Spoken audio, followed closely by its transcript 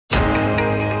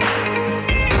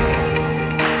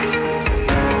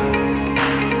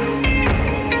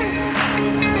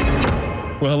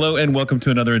Well, hello and welcome to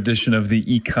another edition of the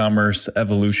E-commerce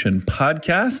Evolution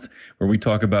podcast, where we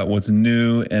talk about what's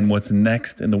new and what's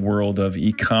next in the world of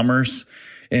e-commerce.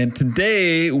 And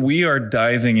today we are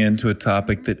diving into a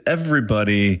topic that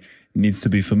everybody needs to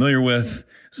be familiar with,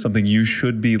 something you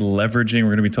should be leveraging.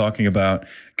 We're going to be talking about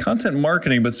content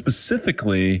marketing, but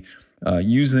specifically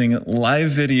using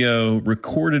live video,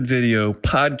 recorded video,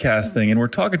 podcasting. And we're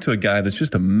talking to a guy that's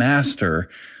just a master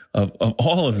of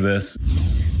all of this.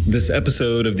 This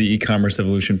episode of the E-commerce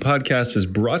Evolution podcast is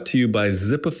brought to you by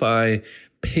Zipify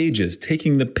Pages,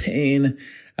 taking the pain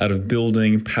out of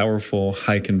building powerful,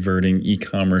 high-converting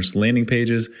e-commerce landing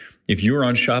pages. If you're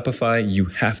on Shopify, you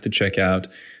have to check out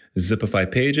Zipify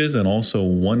Pages and also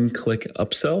one-click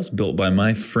upsells built by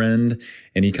my friend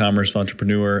and e-commerce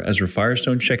entrepreneur Ezra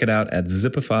Firestone. Check it out at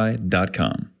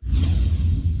zipify.com.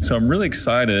 So I'm really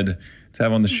excited to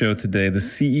have on the show today the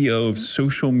CEO of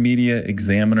Social Media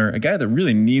Examiner, a guy that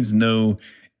really needs no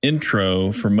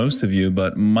intro for most of you,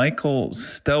 but Michael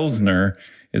Stelzner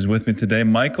is with me today.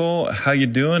 Michael, how you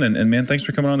doing? And man, thanks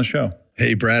for coming on the show.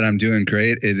 Hey, Brad, I'm doing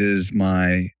great. It is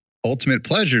my ultimate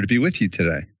pleasure to be with you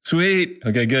today. Sweet.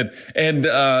 Okay, good. And,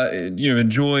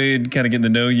 enjoyed kind of getting to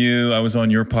know you. I was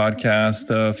on your podcast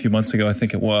a few months ago, I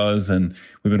think it was, and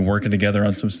we've been working together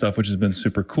on some stuff, which has been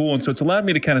super cool. And so it's allowed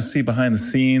me to kind of see behind the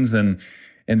scenes and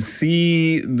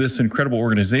see this incredible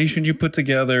organization you put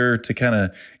together to kind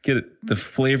of get the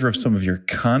flavor of some of your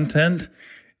content.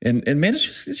 And man,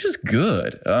 it's just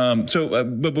good.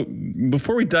 But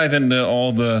before we dive into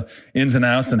all the ins and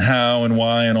outs and how and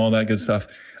why and all that good stuff,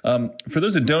 for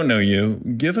those that don't know you,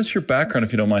 give us your background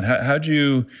if you don't mind. How'd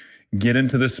you get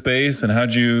into this space, and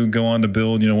how'd you go on to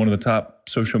build, one of the top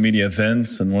social media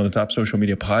events and one of the top social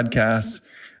media podcasts?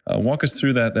 Walk us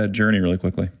through that journey really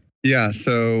quickly. Yeah,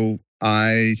 so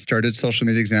I started Social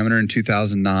Media Examiner in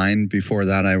 2009. Before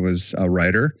that, I was a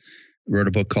writer. Wrote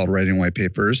a book called Writing White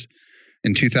Papers.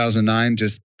 In 2009,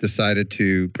 just decided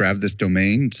to grab this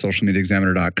domain,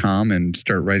 socialmediaexaminer.com, and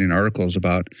start writing articles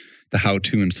about the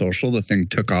how-to in social. The thing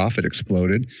took off. It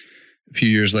exploded. A few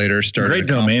years later, started... Great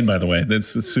domain, by the way. That's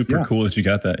super cool that you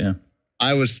got that, yeah.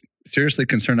 I was seriously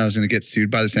concerned I was going to get sued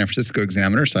by the San Francisco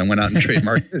Examiner, so I went out and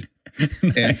trademarked it.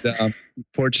 Nice. And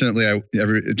fortunately,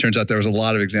 it turns out there was a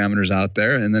lot of examiners out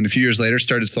there. And then a few years later,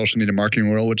 started Social Media Marketing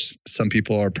World, which some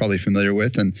people are probably familiar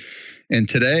with. And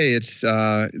today, it's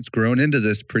grown into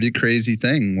this pretty crazy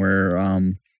thing where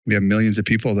we have millions of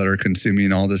people that are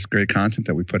consuming all this great content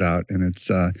that we put out. And it's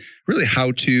really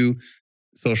how-to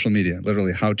social media,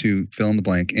 literally how to fill in the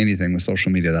blank, anything with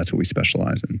social media. That's what we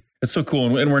specialize in. It's so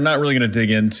cool. And we're not really going to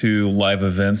dig into live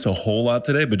events a whole lot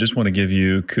today, but just want to give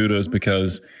you kudos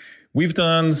because we've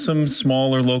done some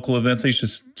smaller local events. I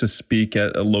used to speak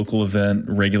at a local event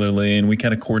regularly, and we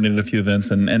kind of coordinated a few events.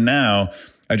 And now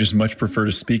I just much prefer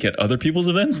to speak at other people's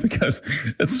events because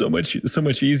it's so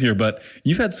much easier. But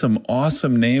you've had some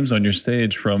awesome names on your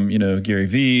stage, from Gary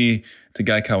Vee to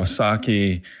Guy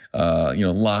Kawasaki,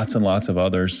 lots and lots of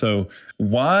others. So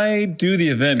why do the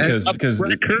event? Because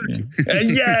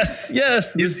yes,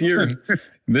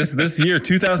 this year,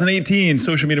 2018,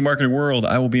 Social Media Marketing World,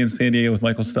 I will be in San Diego with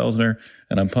Michael Stelzner,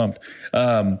 and I'm pumped.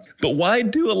 But why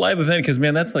do a live event? Because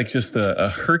man, that's like just a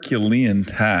Herculean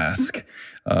task.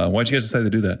 Why'd you guys decide to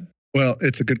do that? Well,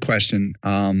 it's a good question.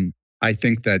 I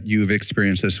think that you've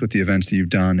experienced this with the events that you've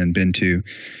done and been to.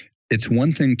 It's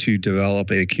one thing to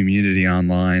develop a community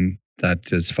online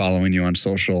that is following you on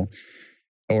social,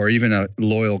 or even a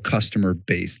loyal customer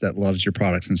base that loves your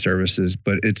products and services.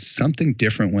 But it's something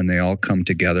different when they all come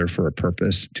together for a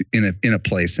purpose in a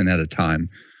place and at a time.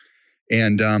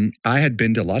 And I had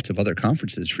been to lots of other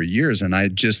conferences for years, and I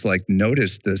just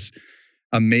noticed this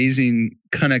amazing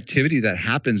connectivity that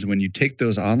happens when you take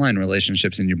those online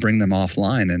relationships and you bring them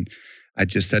offline. And I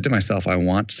just said to myself, I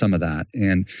want some of that.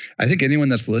 And I think anyone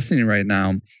that's listening right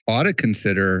now ought to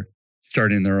consider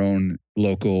starting their own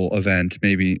local event,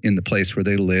 maybe in the place where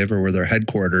they live or where they're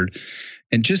headquartered,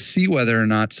 and just see whether or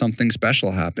not something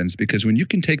special happens. Because when you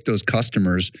can take those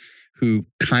customers who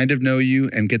kind of know you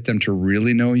and get them to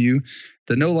really know you,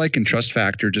 the know, like, and trust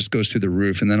factor just goes through the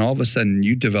roof. And then all of a sudden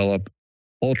you develop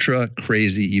ultra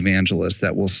crazy evangelists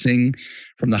that will sing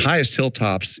from the highest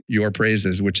hilltops your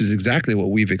praises, which is exactly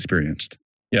what we've experienced.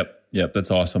 Yep.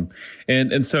 That's awesome.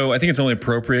 And so I think it's only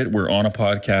appropriate. We're on a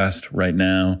podcast right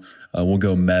now. We'll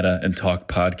go meta and talk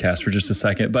podcast for just a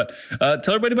second, but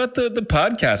tell everybody about the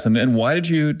podcast and why did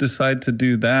you decide to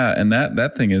do that? And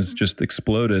that thing has just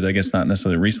exploded. I guess not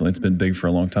necessarily recently. It's been big for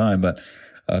a long time, but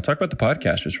talk about the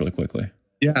podcast just really quickly.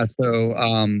 Yeah. So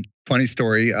funny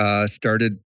story,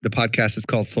 started the podcast is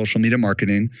called Social Media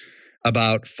Marketing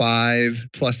about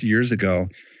 5+ years ago.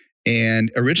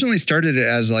 And originally started it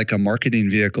as like a marketing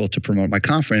vehicle to promote my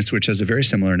conference, which has a very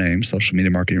similar name, Social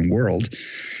Media Marketing World.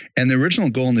 And the original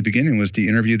goal in the beginning was to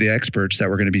interview the experts that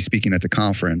were going to be speaking at the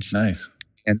conference. Nice.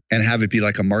 And have it be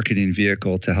like a marketing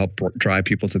vehicle to help drive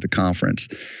people to the conference.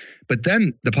 But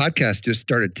then the podcast just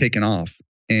started taking off,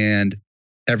 and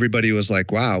everybody was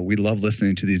like, wow, we love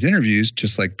listening to these interviews,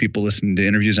 just like people listening to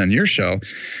interviews on your show.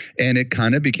 And it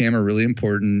kind of became a really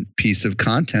important piece of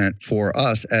content for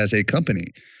us as a company.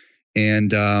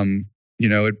 And,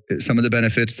 some of the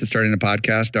benefits to starting a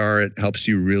podcast are it helps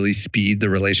you really speed the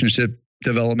relationship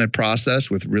development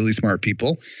process with really smart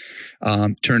people.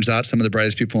 Turns out some of the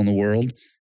brightest people in the world,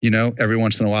 every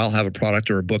once in a while have a product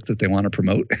or a book that they want to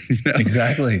promote.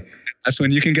 Exactly. That's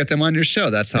when you can get them on your show.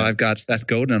 That's how I've got Seth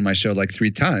Godin on my show like 3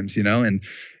 times,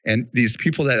 and these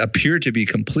people that appear to be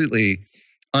completely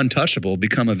untouchable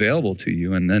become available to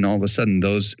you. And then all of a sudden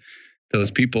those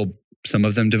people, some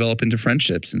of them develop into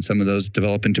friendships and some of those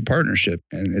develop into partnership.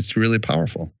 And it's really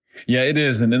powerful. Yeah, it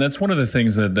is. And that's one of the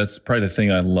things that's probably the thing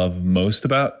I love most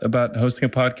about hosting a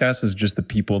podcast is just the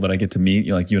people that I get to meet.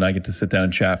 Like you and I get to sit down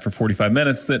and chat for 45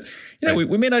 minutes that, right.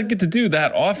 we may not get to do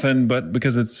that often, but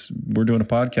because we're doing a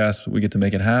podcast, we get to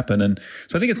make it happen. And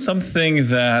so I think it's something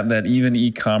that even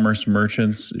e-commerce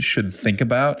merchants should think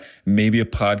about. Maybe a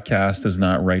podcast is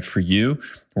not right for you.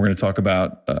 We're going to talk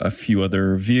about a few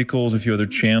other vehicles, a few other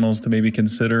channels to maybe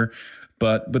consider.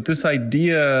 But this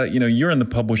idea, you're in the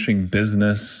publishing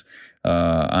business.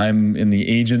 I'm in the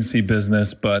agency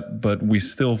business, but we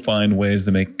still find ways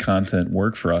to make content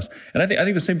work for us. And I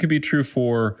think the same could be true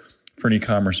for an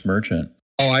e-commerce merchant.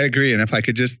 Oh, I agree. And if I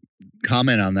could just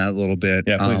comment on that a little bit.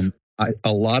 Yeah, please.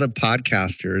 A lot of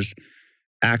podcasters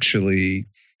actually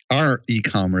are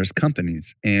e-commerce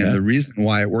companies. And the reason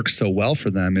why it works so well for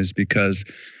them is because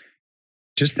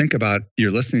just think about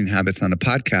your listening habits on a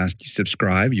podcast. You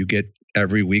subscribe, you get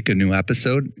every week a new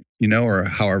episode, or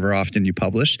however often you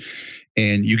publish.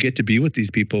 And you get to be with these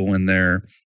people when they're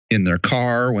in their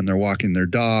car, when they're walking their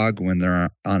dog, when they're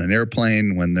on an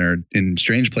airplane, when they're in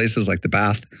strange places like the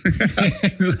bath.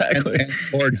 Exactly.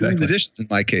 Or doing the dishes in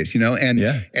my case, and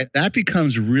that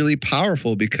becomes really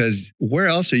powerful because where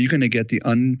else are you going to get the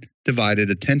undivided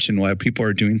attention while people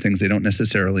are doing things they don't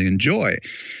necessarily enjoy?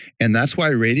 And that's why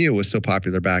radio was so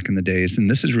popular back in the days. And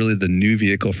this is really the new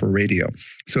vehicle for radio.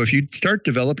 So if you start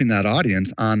developing that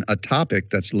audience on a topic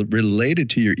that's related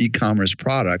to your e-commerce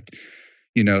product,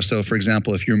 so for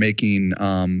example, if you're making,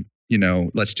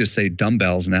 let's just say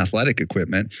dumbbells and athletic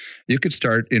equipment, you could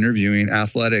start interviewing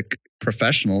athletic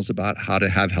professionals about how to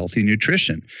have healthy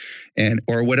nutrition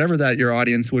or whatever that your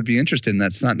audience would be interested in.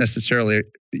 That's not necessarily,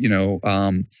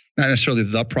 not necessarily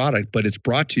the product, but it's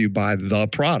brought to you by the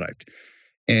product.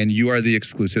 And you are the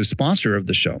exclusive sponsor of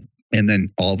the show. And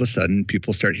then all of a sudden,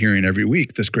 people start hearing every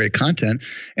week this great content.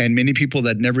 And many people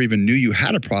that never even knew you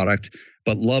had a product,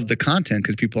 but love the content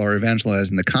because people are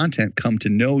evangelizing the content, come to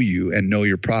know you and know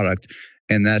your product.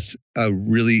 And that's a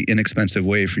really inexpensive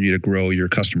way for you to grow your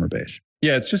customer base.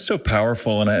 Yeah, it's just so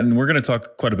powerful. And we're going to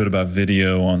talk quite a bit about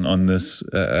video on this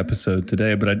episode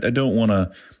today, but I don't want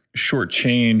to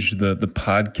shortchange the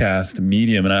podcast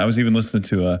medium. And I was even listening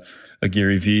to a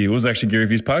Gary Vee. It was actually Gary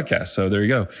Vee's podcast. So there you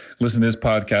go. Listen to his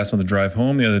podcast on the drive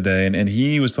home the other day. And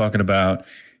he was talking about,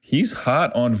 he's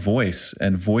hot on voice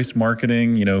and voice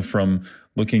marketing, from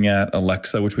looking at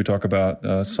Alexa, which we talk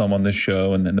about some on this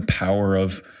show, and then the power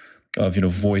of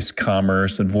voice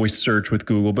commerce and voice search with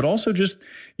Google, but also just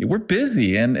we're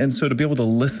busy. And so to be able to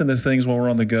listen to things while we're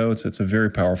on the go, it's a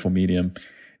very powerful medium.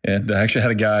 And I actually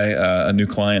had a guy, a new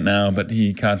client now, but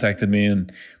he contacted me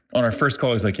and on our first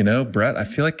call, he's like, Brett, I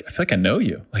feel like I know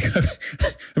you. Like I've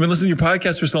been listening to your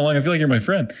podcast for so long. I feel like you're my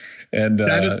friend. And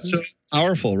that is so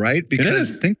powerful, right?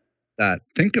 Because think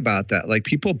about that. Like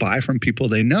people buy from people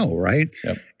they know, right?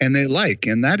 Yep. And they like,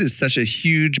 and that is such a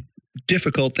huge,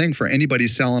 difficult thing for anybody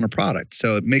selling a product.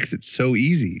 So it makes it so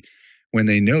easy when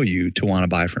they know you to want to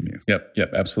buy from you.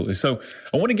 Yep, absolutely. So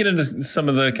I want to get into some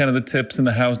of the kind of the tips and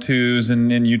the how-tos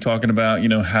and you talking about,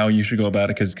 how you should go about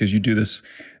it because you do this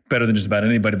better than just about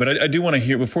anybody. But I do want to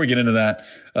hear, before we get into that,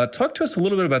 talk to us a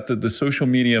little bit about the social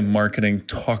media marketing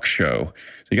talk show.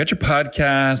 So you got your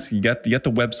podcast, you got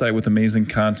the website with amazing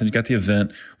content, you got the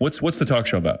event. What's the talk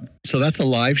show about? So that's a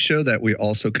live show that we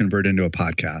also convert into a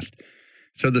podcast.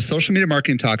 So the social media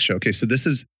marketing talk show. Okay, so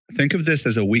think of this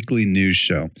as a weekly news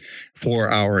show for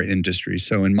our industry.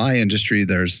 So in my industry,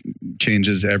 there's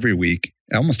changes every week,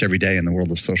 almost every day in the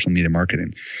world of social media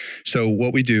marketing. So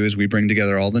what we do is we bring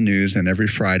together all the news, and every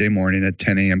Friday morning at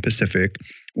 10 a.m. Pacific,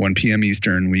 1 p.m.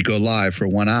 Eastern, we go live for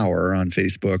 1 hour on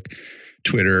Facebook,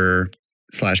 Twitter,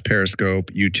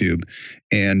 Periscope, YouTube.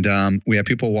 And we have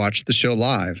people watch the show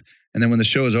live. And then when the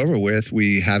show is over with,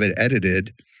 we have it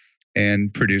edited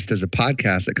and produced as a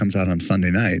podcast that comes out on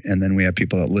Sunday night. And then we have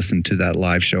people that listen to that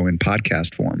live show in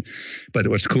podcast form. But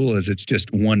what's cool is it's just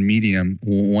one medium,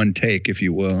 one take, if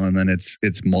you will, and then it's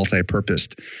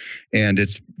multi-purposed. And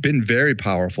it's been very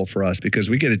powerful for us because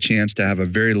we get a chance to have a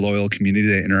very loyal community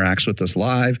that interacts with us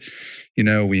live.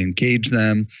 We engage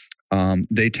them.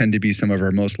 They tend to be some of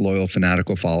our most loyal,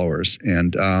 fanatical followers.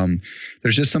 And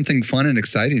there's just something fun and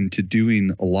exciting to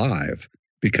doing live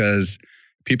because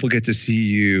people get to see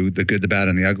you, the good, the bad,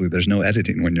 and the ugly. There's no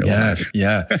editing when you're live.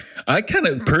 Yeah. I kind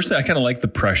of like the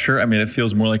pressure. I mean, it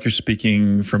feels more like you're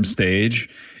speaking from stage,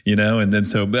 and then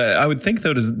but I would think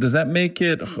though, does that make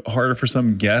it harder for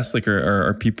some guests? Like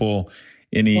are people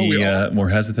any more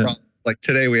hesitant? Like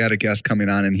today we had a guest coming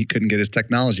on and he couldn't get his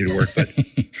technology to work, but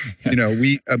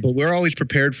but we're always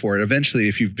prepared for it. Eventually,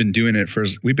 if we've been doing it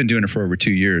for over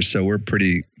 2 years. So we're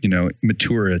pretty,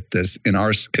 mature at this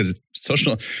because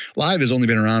social live has only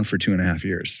been around for 2.5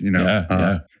 years,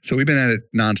 So we've been at it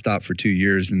nonstop for 2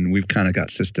 years and we've kind of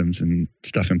got systems and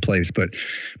stuff in place, but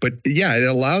yeah, it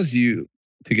allows you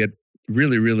to get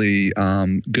really, really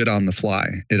good on the fly.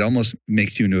 It almost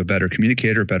makes you into a better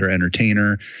communicator, better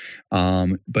entertainer.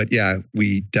 But yeah,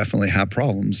 we definitely have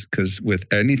problems because with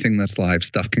anything that's live,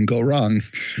 stuff can go wrong.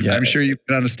 Yeah. I'm sure you've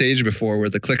been on a stage before where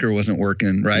the clicker wasn't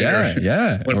working, right?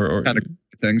 Yeah. Or kind of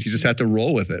things. You just have to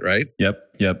roll with it, right?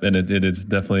 Yep. And it is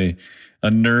definitely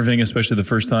unnerving, especially the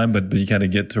first time, but you kind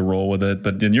of get to roll with it.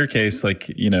 But in your case,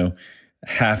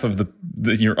 half of the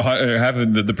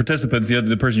participants,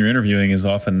 the person you're interviewing is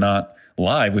often not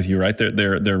live with you, right?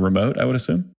 They're remote, I would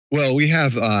assume. Well, we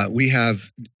have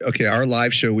our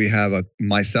live show. We have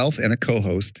myself and a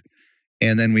co-host,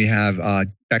 and then we have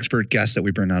expert guests that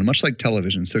we bring on, much like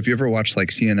television. So if you ever watch like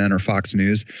CNN or Fox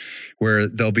News, where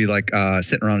they'll be like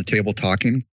sitting around a table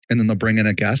talking, and then they'll bring in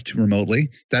a guest remotely.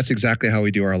 That's exactly how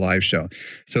we do our live show.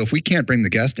 So if we can't bring the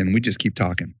guest in, we just keep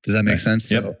talking. Does that make sense?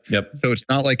 Yep. So it's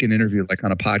not like an interview, like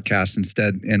on a podcast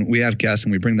instead. And we have guests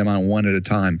and we bring them on one at a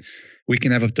time. We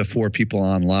can have up to 4 people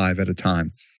on live at a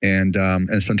time. And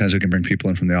sometimes we can bring people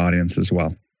in from the audience as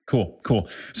well. Cool.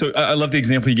 So I love the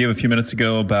example you gave a few minutes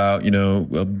ago about,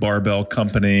 a barbell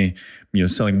company,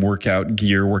 selling workout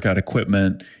gear, workout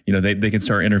equipment. They can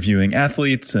start interviewing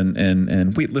athletes and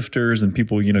weightlifters and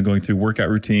people, going through workout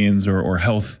routines or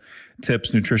health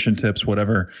tips, nutrition tips,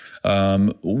 whatever.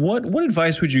 What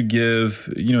advice would you give,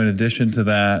 in addition to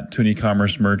that, to an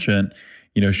e-commerce merchant?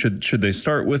 Should they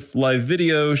start with live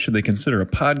video? Should they consider a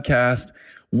podcast?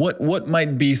 What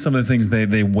might be some of the things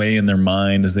they weigh in their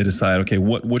mind as they decide, okay,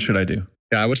 what should I do?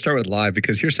 Yeah, I would start with live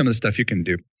because here's some of the stuff you can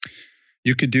do.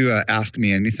 You could do Ask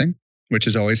Me Anything, which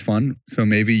is always fun. So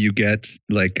maybe you get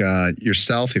like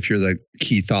yourself, if you're the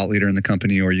key thought leader in the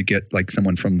company, or you get like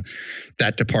someone from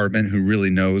that department who really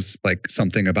knows like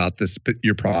something about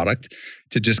your product,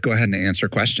 to just go ahead and answer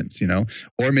questions,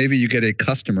 or maybe you get a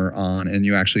customer on and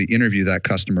you actually interview that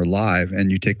customer live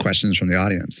and you take questions from the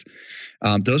audience.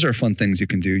 Those are fun things you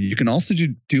can do. You can also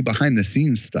do behind the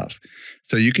scenes stuff.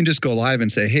 So you can just go live and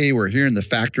say, hey, we're here in the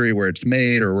factory where it's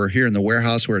made, or we're here in the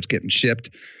warehouse where it's getting shipped.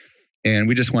 And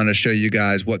we just want to show you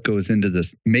guys what goes into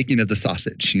this making of the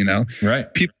sausage,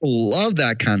 Right. People love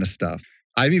that kind of stuff.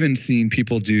 I've even seen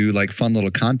people do like fun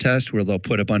little contests where they'll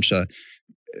put a bunch of,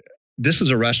 this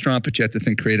was a restaurant, but you have to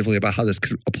think creatively about how this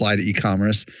could apply to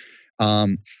e-commerce.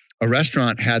 A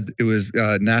restaurant it was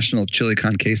National Chili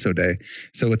Con Queso Day.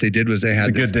 So what they did was they had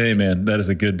It's a good day, man. That is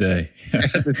a good day. They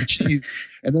had this cheese,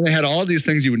 and then they had all these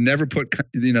things you would never put,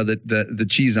 the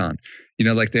cheese on.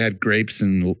 Like they had grapes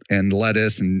and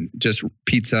lettuce and just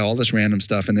pizza, all this random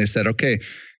stuff. And they said, okay,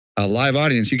 a live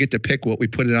audience, you get to pick what we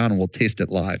put it on and we'll taste it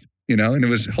live, and it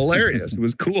was hilarious. It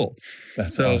was cool.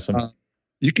 That's awesome.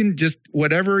 You can just,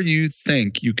 whatever you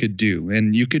think you could do,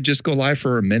 and you could just go live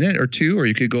for a minute or two, or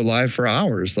you could go live for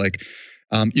hours. Like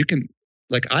you can,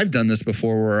 like I've done this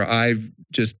before where I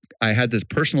had this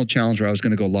personal challenge where I was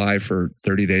going to go live for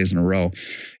 30 days in a row.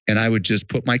 And I would just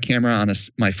put my camera on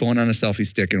my phone on a selfie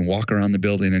stick and walk around the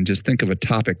building and just think of a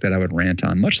topic that I would rant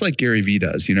on, much like Gary Vee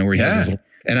does, where he has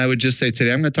and I would just say,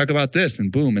 today I'm going to talk about this,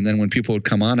 and boom. And then when people would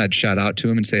come on, I'd shout out to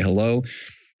them and say hello.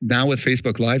 Now with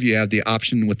Facebook Live, you have the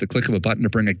option with the click of a button to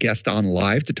bring a guest on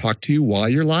live to talk to you while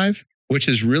you're live, which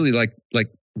is really like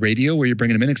radio where you're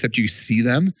bringing them in, except you see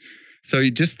them. So you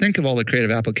just think of all the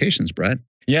creative applications, Brett.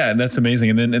 Yeah, that's amazing.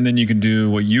 And then you can do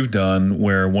what you've done,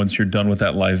 where once you're done with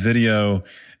that live video,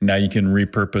 now you can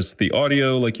repurpose the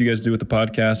audio like you guys do with the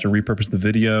podcast, or repurpose the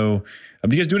video.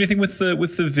 Do you guys do anything with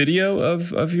the video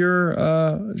of your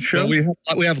show? Well,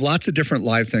 we have lots of different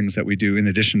live things that we do in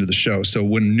addition to the show. So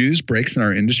when news breaks in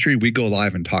our industry, we go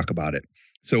live and talk about it.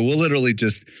 So we'll literally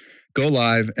just go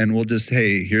live and we'll just,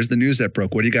 hey, here's the news that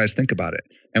broke. What do you guys think about it?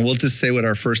 And we'll just say what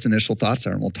our first initial thoughts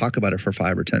are, and we'll talk about it for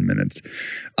 5 or 10 minutes.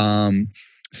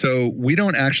 So we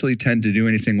don't actually tend to do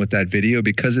anything with that video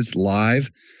because it's live.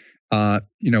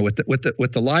 With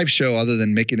the live show, other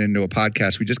than making it into a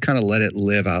podcast, we just kind of let it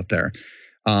live out there.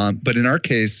 But in our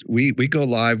case, we go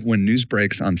live when news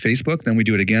breaks on Facebook, then we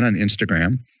do it again on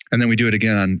Instagram, and then we do it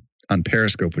again on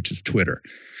Periscope, which is Twitter.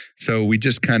 So we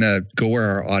just kind of go where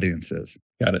our audience is.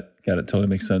 Got it. Totally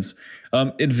makes sense.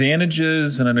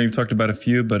 Advantages, and I know you've talked about a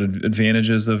few, but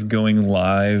advantages of going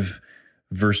live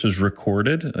versus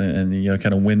recorded, and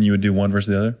kind of when you would do one versus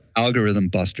the other? Algorithm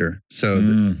buster. So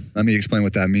let me explain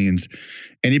what that means.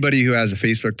 Anybody who has a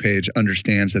Facebook page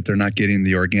understands that they're not getting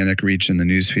the organic reach in the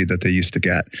newsfeed that they used to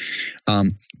get.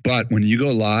 But when you go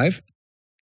live,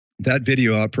 that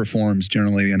video outperforms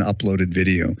generally an uploaded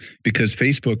video, because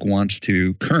Facebook wants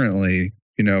to currently,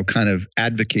 kind of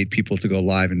advocate people to go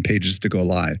live and pages to go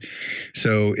live.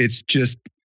 So it's just,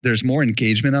 there's more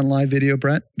engagement on live video,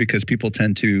 Brett, because people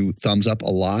tend to thumbs up a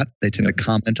lot. They tend to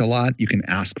comment a lot. You can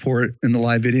ask for it in the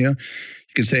live video.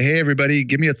 You can say, hey, everybody,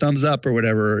 give me a thumbs up or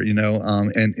whatever,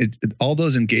 and all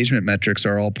those engagement metrics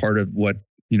are all part of what,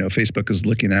 Facebook is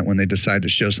looking at when they decide to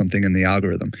show something in the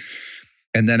algorithm.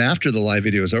 And then after the live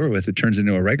video is over with, it turns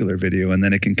into a regular video, and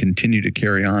then it can continue to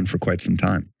carry on for quite some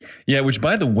time. Yeah, which,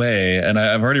 by the way, and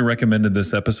I've already recommended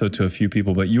this episode to a few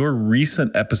people, but your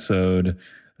recent episode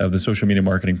of the Social Media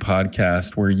Marketing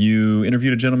Podcast, where you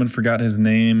interviewed a gentleman, forgot his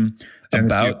name,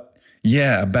 about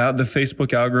the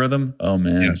Facebook algorithm. Oh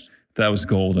man, yes. That was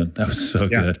golden. That was so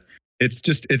good. It's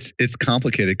just, it's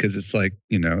complicated because it's like,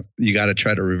 you got to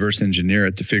try to reverse engineer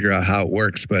it to figure out how it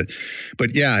works. But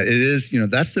yeah, it is,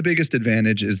 that's the biggest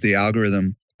advantage, is the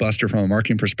algorithm buster from a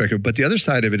marketing perspective. But the other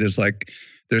side of it is like,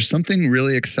 there's something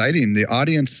really exciting. The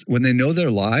audience, when they know they're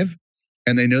live,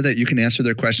 and they know that you can answer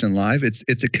their question live,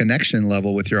 it's a connection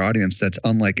level with your audience that's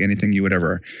unlike anything you would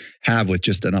ever have with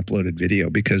just an uploaded video.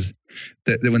 Because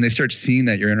when they start seeing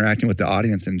that you're interacting with the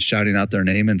audience and shouting out their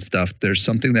name and stuff, there's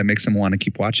something that makes them want to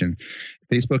keep watching.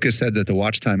 Facebook has said that the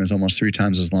watch time is almost 3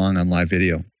 times as long on live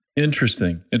video.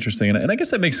 Interesting. And I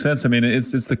guess that makes sense. I mean,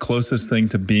 it's the closest thing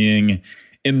to being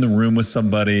in the room with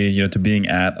somebody, to being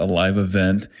at a live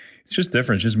event. It's just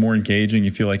different. It's just more engaging.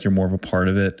 You feel like you're more of a part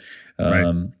of it.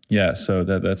 Right. Yeah. So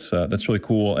that's really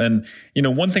cool. And,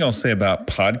 one thing I'll say about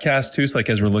podcasts too, is like,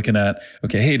 as we're looking at,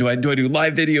 okay, hey, do I do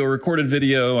live video or recorded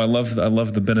video? I love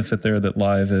the benefit there that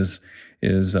live is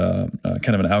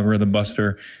kind of an algorithm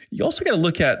buster. You also got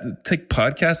to take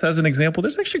podcasts as an example.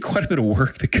 There's actually quite a bit of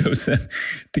work that goes in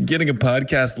to getting a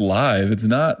podcast live. It's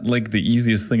not like the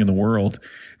easiest thing in the world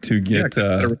to get. You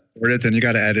gotta record it, then you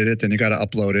got to edit it, then you got to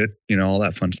upload it, all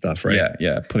that fun stuff, right?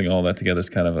 Yeah. Putting all that together is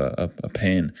kind of a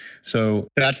pain. So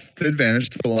that's the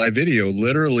advantage to the live video.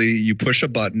 Literally, you push a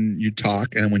button, you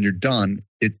talk, and when you're done,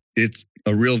 it's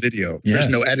a real video. Yes.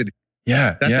 There's no editing.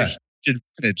 Yeah. That's a huge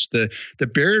advantage. The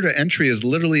barrier to entry is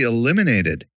literally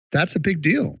eliminated. That's a big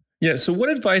deal. Yeah. So what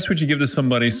advice would you give to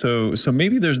somebody? So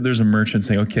maybe there's a merchant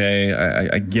saying, okay,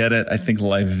 I get it. I think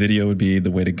live video would be the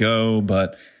way to go,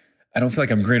 but I don't feel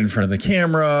like I'm great in front of the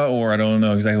camera, or I don't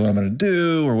know exactly what I'm going to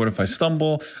do, or what if I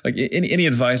stumble? Like any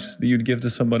advice that you'd give to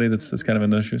somebody that's kind of in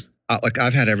those shoes? Like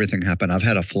I've had everything happen. I've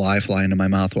had a fly into my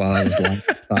mouth while I was live.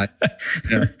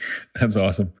 That's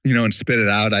awesome. And spit it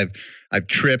out. I've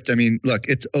tripped. I mean, look,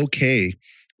 it's okay.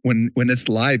 When it's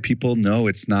live, people know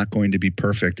it's not going to be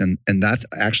perfect. And that's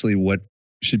actually what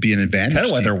should be an advantage. Kind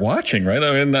of why they're watching, right?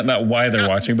 I mean, not why they're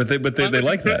watching, but they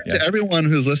like that. To everyone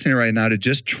who's listening right now, to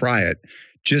just try it.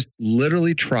 Just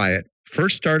literally try it.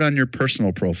 First, start on your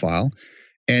personal profile,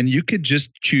 and you could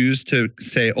just choose to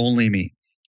say only me.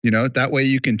 That way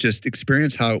you can just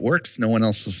experience how it works. No one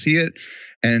else will see it,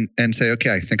 and say,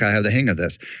 okay, I think I have the hang of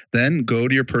this. Then go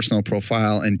to your personal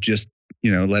profile and just,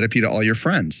 let it be to all your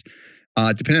friends.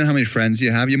 Depending on how many friends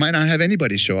you have, you might not have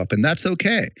anybody show up, and that's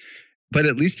okay. But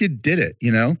at least you did it,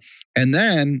 and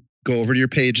then go over to your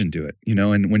page and do it,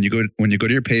 and when you go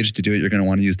to your page to do it, you're going to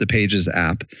want to use the Pages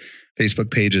app.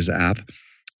 Facebook Pages app,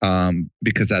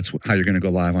 because that's how you're going to go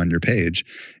live on your page.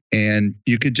 And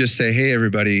you could just say, hey,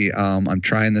 everybody, I'm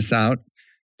trying this out.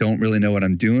 Don't really know what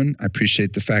I'm doing. I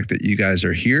appreciate the fact that you guys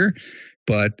are here.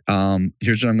 But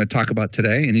here's what I'm going to talk about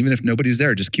today. And even if nobody's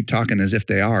there, just keep talking as if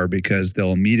they are, because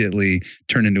they'll immediately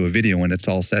turn into a video when it's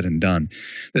all said and done.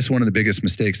 This is one of the biggest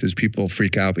mistakes, is people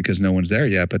freak out because no one's there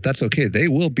yet, but that's okay. They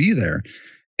will be there,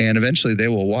 and eventually they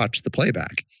will watch the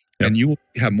playback. Yep. And you will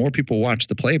have more people watch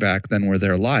the playback than were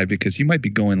there live, because you might be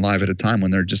going live at a time when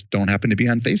they just don't happen to be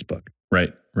on Facebook.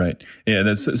 Right. Yeah,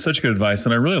 that's such good advice.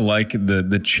 And I really like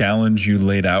the challenge you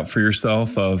laid out for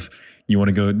yourself of, you want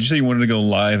to go, did you say you wanted to go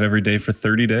live every day for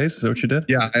 30 days? Is that what you did?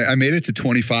 Yeah, I made it to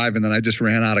 25, and then I just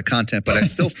ran out of content, but I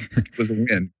still think it was a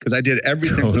win, because I did every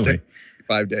single day,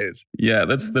 5 days. Yeah,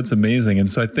 that's amazing. And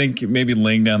so I think maybe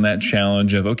laying down that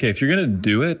challenge of, okay, if you're going to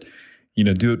do it,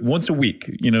 do it once a week,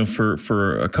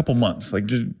 for a couple months, like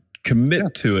just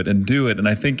commit to it and do it. And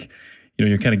I think,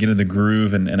 you kind of get in the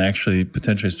groove and actually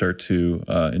potentially start to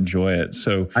enjoy it.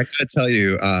 So I gotta tell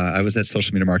you, I was at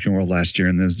Social Media Marketing World last year,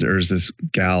 and there's this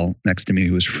gal next to me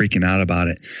who was freaking out about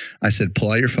it. I said,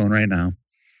 pull out your phone right now,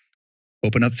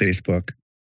 open up Facebook.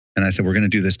 And I said, we're going to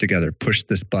do this together. Push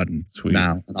this button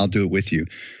now, and I'll do it with you.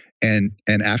 And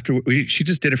after she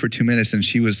just did it for 2 minutes, and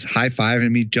she was high-fiving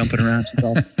me, jumping around. She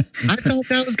thought, I thought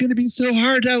that was going to be so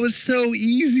hard. That was so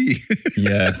easy.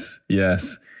 Yes.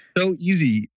 So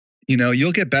easy.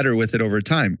 You'll get better with it over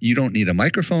time. You don't need a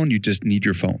microphone. You just need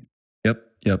your phone.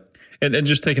 Yep. And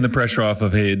just taking the pressure off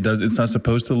of, hey, it's not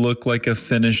supposed to look like a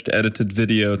finished edited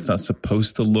video. It's not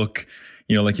supposed to look,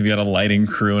 like if you got a lighting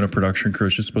crew and a production crew,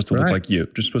 it's just supposed to look like you.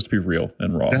 Just supposed to be real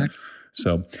and raw. Exactly.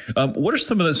 So what are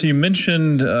some of the, so you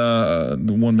mentioned the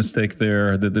one mistake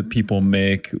there that people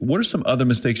make. What are some other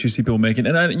mistakes you see people making?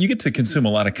 And you get to consume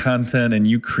a lot of content, and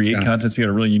you create content, so you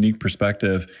got a really unique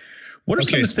perspective. What are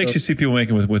some mistakes you see people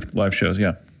making with live shows?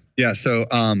 Yeah. So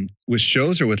with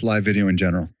shows or with live video in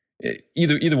general?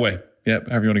 Either way. Yeah.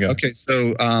 However you want to go. Okay.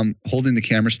 So holding the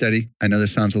camera steady. I know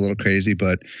this sounds a little crazy,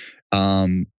 but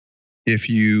if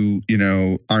you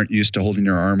aren't used to holding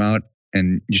your arm out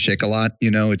and you shake a lot,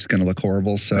 it's going to look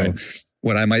horrible. So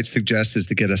what I might suggest is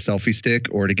to get a selfie stick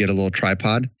or to get a little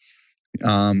tripod.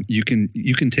 You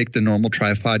can take the normal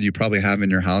tripod you probably have in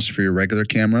your house for your regular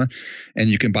camera, and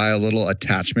you can buy a little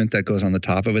attachment that goes on the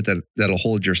top of it that'll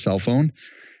hold your cell phone,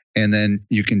 and then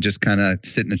you can just kind of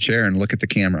sit in a chair and look at the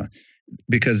camera,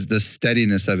 because the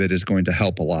steadiness of it is going to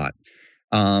help a lot.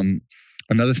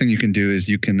 Another thing you can do is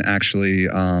you can actually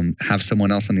have someone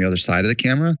else on the other side of the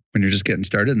camera when you're just getting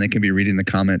started, and they can be reading the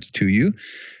comments to you,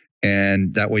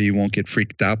 and that way you won't get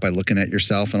freaked out by looking at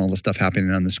yourself and all the stuff happening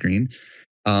on the screen.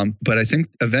 But I think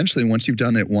eventually, once you've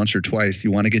done it once or twice,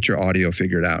 you want to get your audio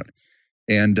figured out.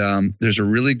 And there's a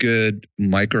really good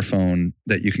microphone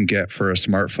that you can get for a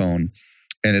smartphone,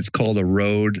 and it's called a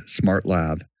Rode Smart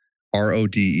Lab,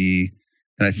 RODE.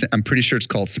 And I'm pretty sure it's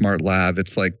called Smart Lab.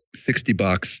 It's like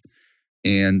 $60.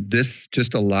 And this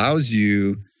just allows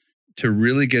you to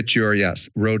really get your,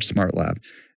 Rode Smart Lab.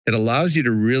 It allows you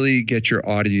to really get your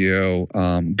audio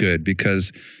good,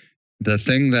 because the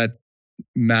thing that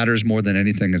matters more than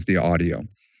anything is the audio.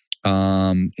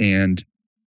 And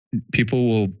people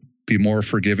will be more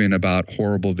forgiving about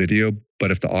horrible video,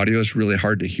 but if the audio is really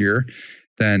hard to hear,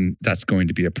 then that's going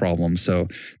to be a problem. So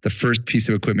the first piece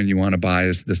of equipment you want to buy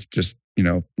is this just,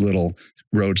 little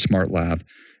Rode Smart Lab.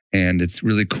 And it's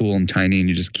really cool and tiny, and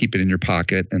you just keep it in your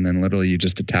pocket, and then literally you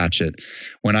just attach it.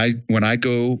 When I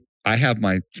go, I have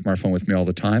my smartphone with me all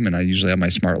the time, and I usually have my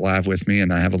Smart Lab with me,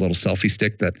 and I have a little selfie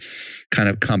stick that kind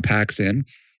of compacts in.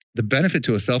 The benefit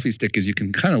to a selfie stick is you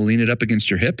can kind of lean it up against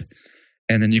your hip,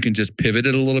 and then you can just pivot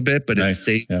it a little bit, but it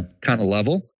stays kind of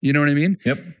level. You know what I mean?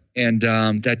 Yep. And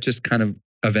that just kind of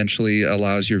eventually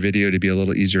allows your video to be a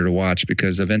little easier to watch,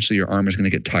 because eventually your arm is going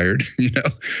to get tired,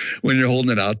 when you're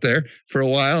holding it out there for a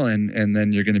while, and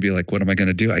then you're going to be like, what am I going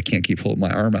to do? I can't keep holding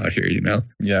my arm out here,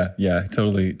 Yeah,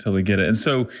 totally get it. And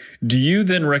so do you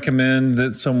then recommend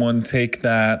that someone take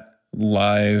that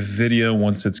live video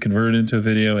once it's converted into a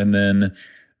video and then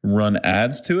run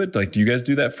ads to it? Like, do you guys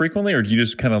do that frequently, or do you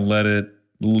just kind of let it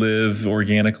live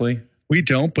organically? We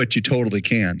don't, but you totally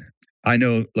can. I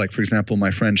know, like, for example, my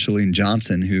friend Shalene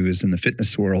Johnson, who is in the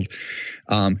fitness world,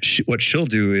 what she'll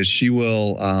do is she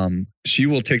will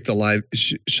take the live,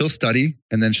 she'll study,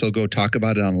 and then she'll go talk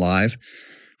about it on live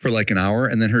for like an hour.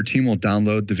 And then her team will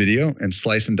download the video and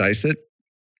slice and dice it,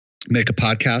 make a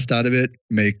podcast out of it,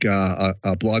 make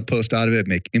a blog post out of it,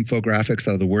 make infographics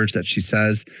out of the words that she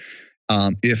says.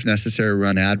 If necessary,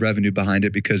 run ad revenue behind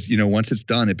it, because, once it's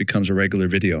done, it becomes a regular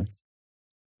video.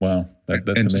 Wow, that's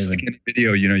amazing. Just like any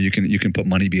video, you can put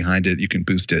money behind it. You can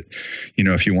boost it,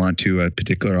 if you want to, a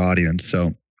particular audience.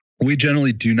 So we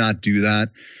generally do not do that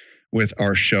with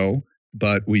our show.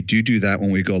 but we do that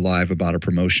when we go live about a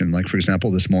promotion. Like, for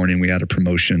example, this morning we had a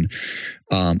promotion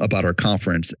about our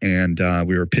conference, and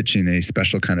we were pitching a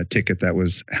special kind of ticket that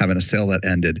was having a sale that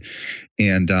ended.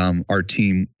 And our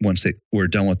team, once they were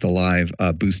done with the live,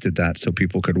 boosted that so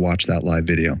people could watch that live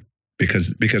video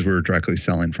because we were directly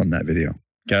selling from that video.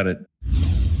 Got it.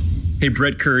 Hey,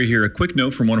 Brett Curry here. A quick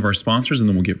note from one of our sponsors, and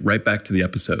then we'll get right back to the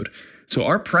episode. So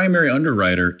our primary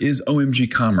underwriter is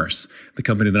OMG Commerce, the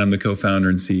company that I'm the co-founder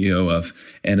and CEO of.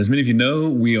 And as many of you know,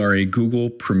 we are a Google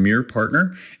Premier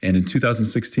Partner. And in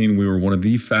 2016, we were one of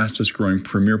the fastest growing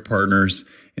Premier Partners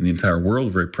in the entire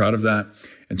world. Very proud of that.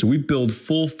 And so we build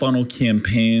full funnel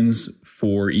campaigns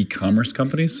for e-commerce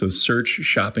companies. So search,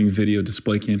 shopping, video,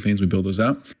 display campaigns, we build those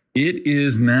out. It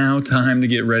is now time to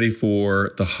get ready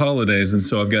for the holidays. And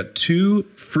so I've got 2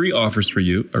 free offers for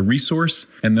you, a resource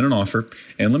and then an offer.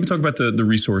 And let me talk about the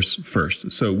resource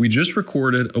first. So we just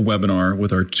recorded a webinar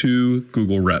with our 2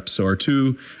 Google reps. So our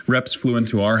 2 reps flew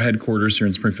into our headquarters here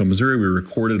in Springfield, Missouri. We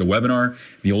recorded a webinar,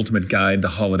 The Ultimate Guide to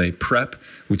Holiday Prep.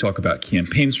 We talk about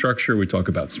campaign structure. We talk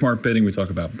about smart bidding. We talk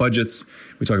about budgets.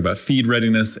 We talk about feed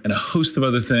readiness and a host of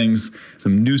other things,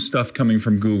 some new stuff coming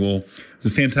from Google. It's a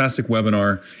fantastic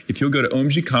webinar. If you'll go to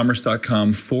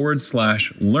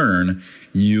omgcommerce.com/learn,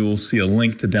 you'll see a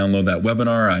link to download that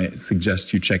webinar. I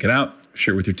suggest you check it out,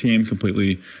 share it with your team,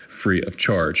 completely free of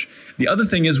charge. The other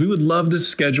thing is we would love to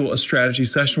schedule a strategy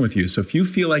session with you. So if you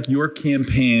feel like your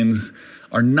campaigns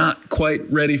are not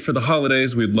quite ready for the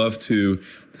holidays, we'd love to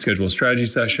schedule a strategy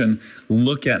session,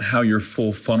 look at how your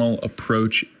full funnel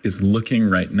approach is looking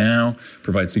right now,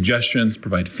 provide suggestions,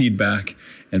 provide feedback,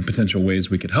 and potential ways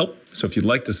we could help. So if you'd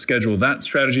like to schedule that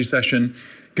strategy session,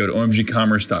 go to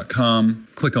omgcommerce.com,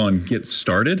 click on Get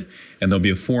Started, and there'll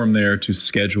be a form there to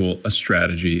schedule a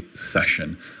strategy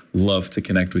session. Love to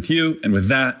connect with you. And with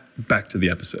that, back to the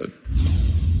episode.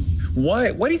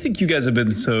 Why do you think you guys have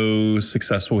been so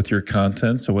successful with your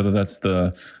content? So whether that's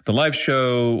the live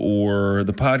show or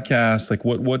the podcast, like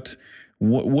what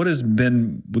has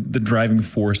been the driving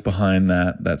force behind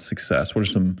that success? What are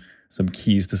some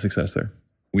keys to success there?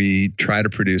 We try to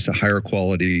produce a higher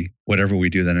quality, whatever we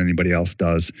do, than anybody else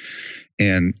does.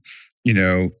 And,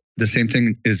 the same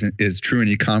thing is true in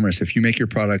e-commerce. If you make your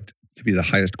product to be the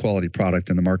highest quality product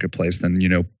in the marketplace, then,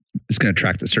 it's going to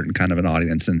attract a certain kind of an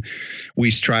audience. And we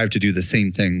strive to do the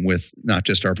same thing with not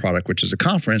just our product, which is a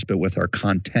conference, but with our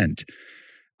content.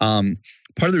 Part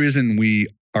of the reason we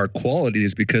are quality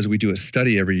is because we do a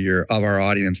study every year of our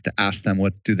audience to ask them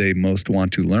what do they most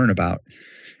want to learn about.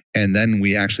 And then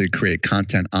we actually create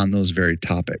content on those very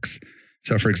topics.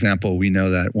 So for example, we know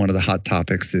that one of the hot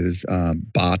topics is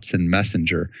bots and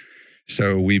Messenger.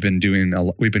 So we've been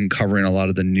covering a lot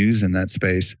of the news in that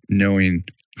space, knowing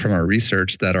from our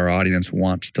research that our audience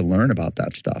wants to learn about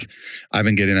that stuff. I've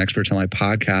been getting experts on my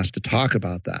podcast to talk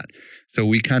about that. So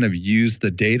we kind of use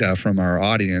the data from our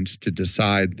audience to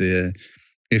decide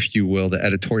if you will, the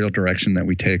editorial direction that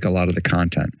we take a lot of the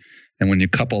content. And when you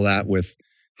couple that with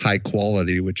high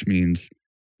quality, which means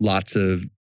lots of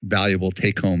valuable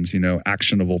take homes,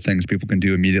 actionable things people can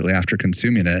do immediately after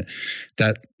consuming it,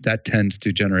 that tends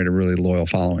to generate a really loyal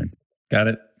following. Got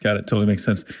it. Totally makes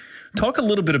sense. Talk a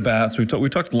little bit about, so we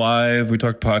talked live, we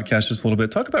talked podcast just a little bit.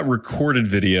 Talk about recorded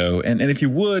video. And if you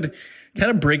would,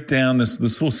 kind of break down this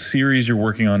little series you're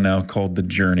working on now called The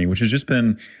Journey, which has just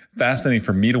been fascinating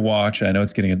for me to watch. I know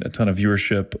it's getting a ton of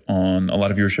viewership on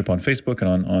Facebook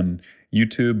and on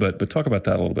YouTube, but talk about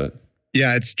that a little bit.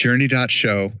 Yeah, it's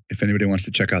journey.show if anybody wants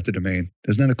to check out the domain.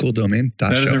 Isn't that a cool domain?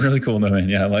 That is a really cool domain.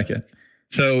 Yeah, I like it.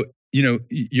 So,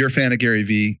 you're a fan of Gary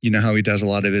Vee. You know how he does a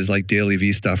lot of his daily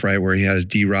V stuff, right? Where he has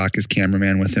D-Rock, his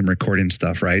cameraman, with him recording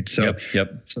stuff, right? So,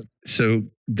 Yep. So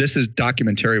this is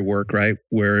documentary work, right?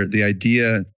 Where the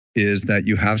idea is that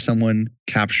you have someone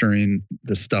capturing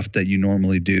the stuff that you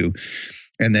normally do,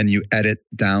 and then you edit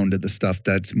down to the stuff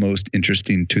that's most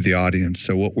interesting to the audience.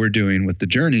 So what we're doing with The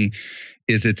Journey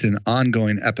is it's an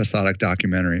ongoing episodic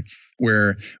documentary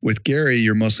where with Gary,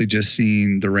 you're mostly just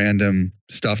seeing the random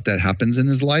stuff that happens in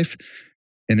his life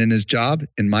and in his job.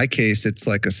 In my case, it's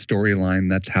like a storyline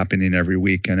that's happening every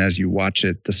week. And as you watch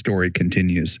it, the story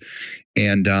continues.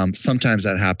 And sometimes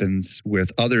that happens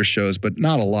with other shows, but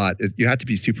not a lot. You have to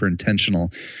be super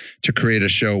intentional to create a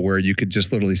show where you could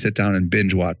just literally sit down and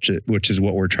binge watch it, which is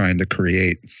what we're trying to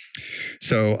create.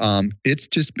 So it's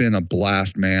just been a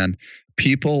blast, man.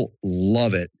 People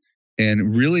love it.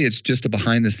 And really, it's just a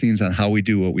behind the scenes on how we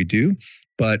do what we do.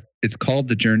 But it's called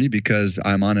The Journey because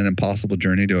I'm on an impossible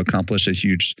journey to accomplish a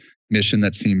huge mission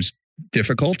that seems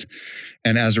difficult.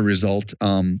 And as a result,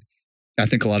 I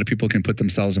think a lot of people can put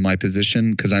themselves in my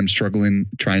position because I'm struggling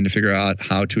trying to figure out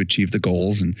how to achieve the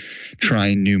goals and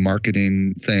trying new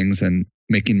marketing things and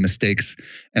making mistakes.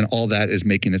 And all that is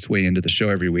making its way into the show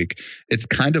every week. It's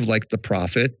kind of like The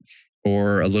Profit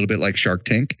or a little bit like Shark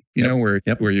Tank, where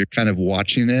you're kind of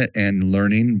watching it and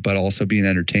learning, but also being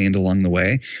entertained along the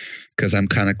way. Because I'm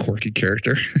kind of quirky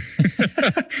character.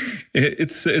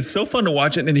 It's so fun to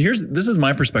watch it. And this is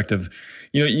my perspective.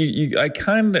 You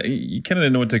kind of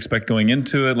didn't know what to expect going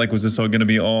into it. Like, was this all going to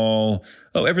be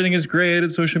everything is great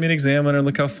at Social Media Examiner.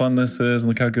 Look how fun this is. And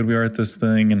look how good we are at this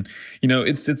thing. And,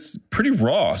 it's pretty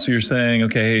raw. So you're saying,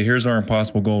 okay, hey, here's our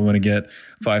impossible goal. We want to get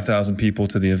 5,000 people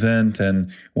to the event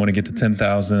and want to get to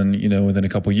 10,000, within a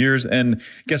couple of years. And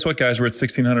guess what, guys? We're at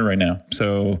 1,600 right now.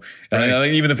 So right. I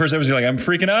think even the first episode, you're like, I'm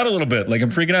freaking out a little bit. Like,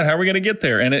 I'm freaking out. How are we going to get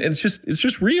there? And it's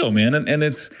just real, man. And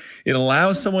it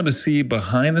allows someone to see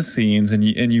behind the scenes, and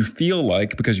you feel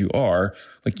like, because you are,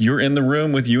 like, you're in the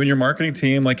room with you and your marketing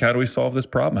team. Like, how do we solve this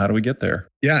problem? How do we get there?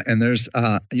 Yeah. And there's,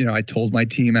 I told my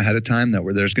team ahead of time that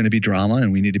there's going to be drama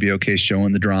and we need to be okay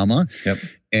showing the drama. Yep.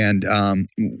 And,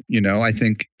 I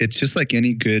think it's just like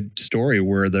any good story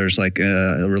where there's like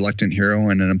a reluctant hero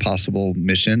and an impossible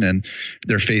mission, and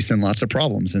they're facing lots of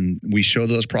problems, and we show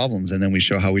those problems, and then we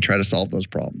show how we try to solve those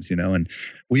problems, and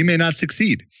we may not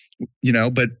succeed,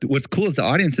 but what's cool is the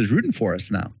audience is rooting for us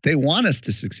now. They want us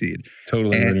to succeed.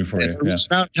 Totally rooting for you. Yeah.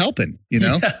 Out helping,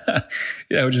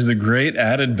 Yeah, which is a great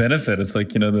added benefit. It's like,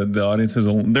 the audience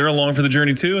they're along for the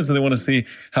journey too. And so they want to see,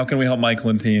 how can we help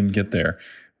Michael and team get there?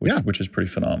 Which is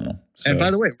pretty phenomenal. So, and by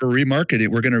the way, we're going to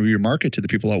remarket to the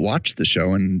people that watch the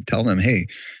show and tell them, hey,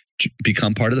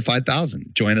 become part of the 5,000.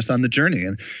 Join us on the journey.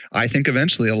 And I think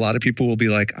eventually a lot of people will be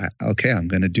like, okay, I'm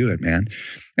going to do it, man.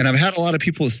 And I've had a lot of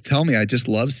people tell me, I just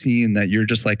love seeing that you're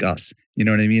just like us. You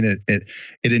know what I mean? It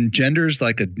engenders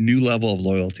like a new level of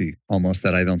loyalty almost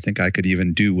that I don't think I could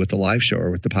even do with the live show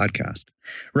or with the podcast.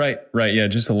 Right. Yeah. It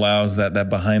just allows that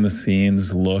behind the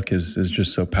scenes look is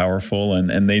just so powerful.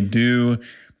 And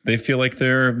they feel like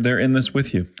they're in this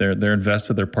with you. They're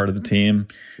invested. They're part of the team.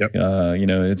 Yep.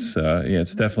 It's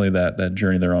definitely that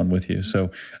journey they're on with you.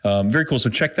 So very cool. So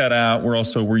check that out.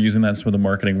 We're using that in some of the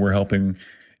marketing we're helping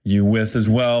you with as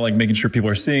well, like making sure people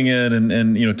are seeing it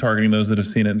and targeting those that have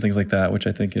seen it and things like that, which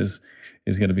I think is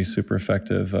going to be super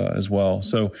effective as well.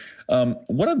 So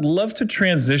what I'd love to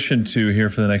transition to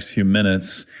here for the next few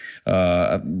minutes.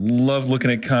 I love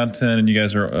looking at content, and you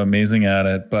guys are amazing at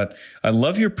it, but I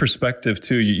love your perspective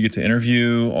too. You get to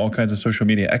interview all kinds of social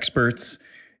media experts.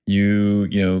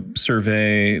 You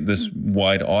survey this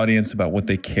wide audience about what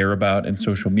they care about in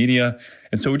social media.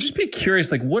 And so we'd just be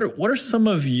curious, like, what are some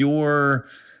of your,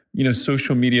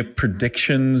 social media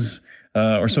predictions,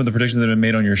 or some of the predictions that have been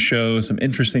made on your show, some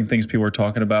interesting things people are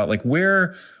talking about, like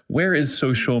where is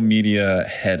social media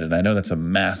headed? I know that's a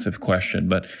massive question,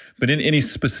 but in any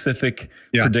specific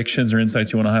predictions or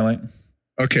insights you want to highlight?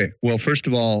 Okay. Well, first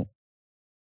of all,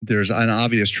 there's an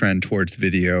obvious trend towards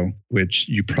video, which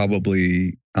you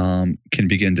probably can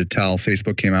begin to tell.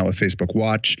 Facebook came out with Facebook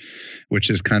Watch, which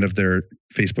is kind of their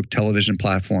Facebook television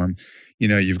platform.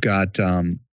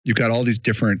 You've got all these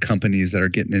different companies that are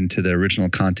getting into the original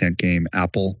content game.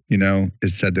 Apple,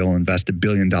 has said they'll invest $1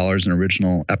 billion in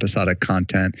original episodic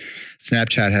content.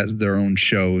 Snapchat has their own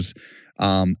shows.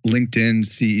 LinkedIn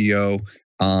CEO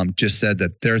just said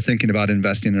that they're thinking about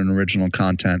investing in original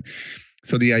content.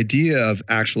 So the idea of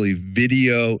actually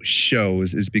video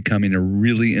shows is becoming a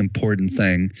really important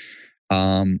thing,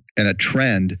 and a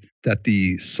trend that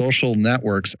the social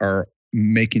networks are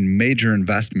making major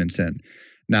investments in.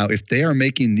 Now, if they are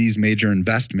making these major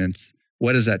investments,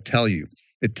 what does that tell you?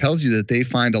 It tells you that they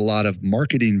find a lot of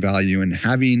marketing value in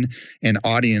having an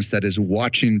audience that is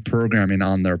watching programming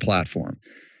on their platform.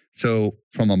 So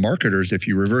from a marketer's, if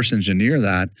you reverse engineer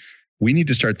that, we need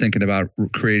to start thinking about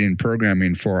creating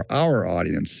programming for our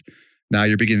audience. Now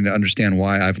you're beginning to understand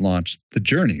why I've launched the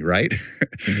journey, right?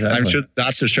 Exactly. I'm sure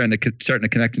that's just starting to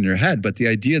connect in your head. But the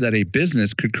idea that a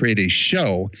business could create a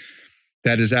show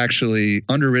that is actually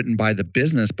underwritten by the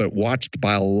business but watched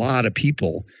by a lot of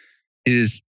people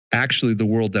is actually the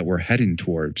world that we're heading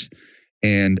towards.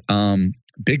 And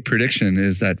big prediction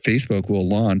is that Facebook will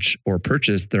launch or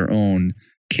purchase their own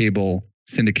cable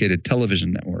syndicated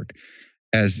television network.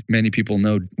 As many people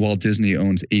know, Walt Disney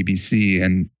owns ABC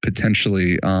and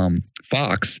potentially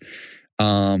Fox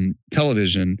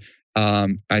television.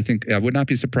 I think I would not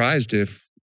be surprised if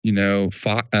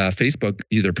Facebook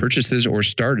either purchases or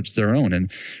starts their own.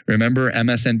 And remember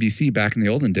MSNBC back in the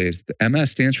olden days, the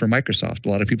MS stands for Microsoft. A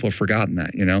lot of people have forgotten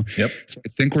that, Yep. So I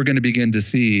think we're going to begin to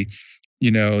see,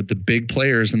 the big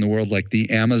players in the world, like the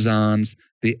Amazons,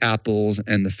 the Apples,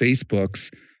 and the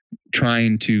Facebooks,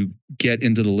 trying to get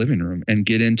into the living room and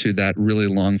get into that really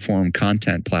long form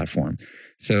content platform.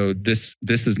 So this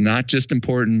is not just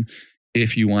important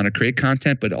if you want to create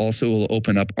content, but also will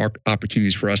open up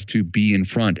opportunities for us to be in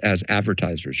front as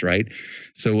advertisers, right?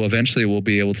 So eventually we'll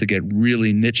be able to get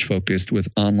really niche focused with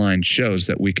online shows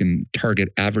that we can target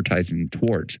advertising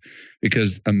towards.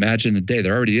 Because imagine a day,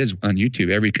 there already is on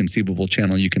YouTube, every conceivable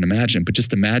channel you can imagine, but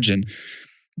just imagine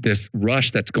this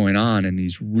rush that's going on in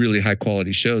these really high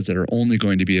quality shows that are only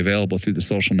going to be available through the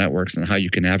social networks and how you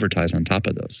can advertise on top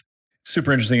of those.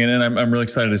 Super interesting, and I'm really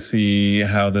excited to see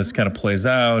how this kind of plays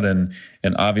out, and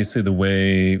obviously the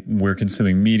way we're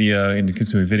consuming media and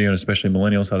consuming video, and especially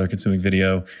millennials, how they're consuming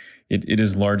video, it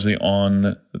is largely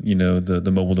on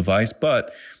the mobile device,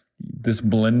 but this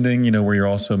blending, where you're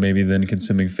also maybe then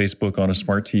consuming Facebook on a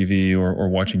smart TV or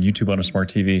watching YouTube on a smart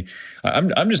TV.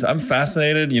 I'm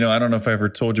fascinated. I don't know if I ever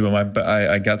told you, but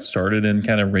I got started in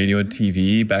kind of radio and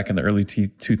TV back in the early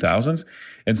 2000s.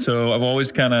 And so I've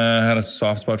always kind of had a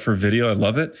soft spot for video. I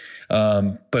love it.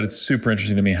 But it's super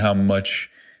interesting to me how much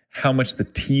the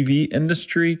TV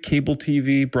industry, cable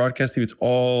TV, broadcast TV, it's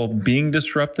all being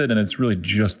disrupted, and it's really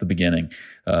just the beginning.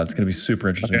 It's going to be super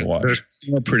interesting to watch. There's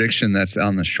a prediction that's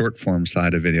on the short form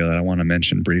side of video that I want to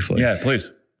mention briefly. Yeah, please.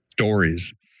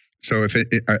 Stories. So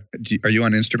are you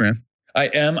on Instagram? I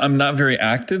am. I'm not very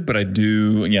active, but I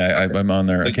do. Yeah, I'm on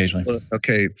there occasionally.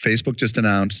 Okay. Facebook just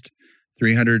announced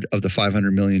 300 of the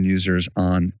 500 million users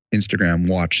on Instagram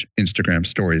watch Instagram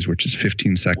stories, which is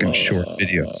 15-second short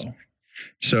videos.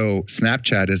 So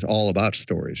Snapchat is all about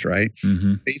stories, right?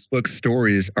 Mm-hmm. Facebook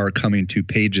stories are coming to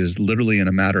pages literally in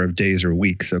a matter of days or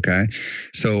weeks, okay?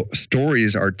 So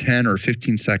stories are 10 or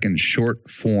 15-second short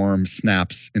form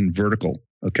snaps in vertical,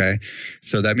 okay?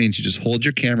 So that means you just hold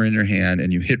your camera in your hand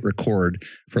and you hit record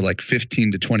for like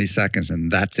 15 to 20 seconds,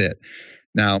 and that's it.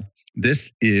 Now,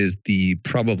 this is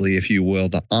probably, if you will,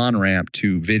 the on-ramp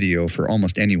to video for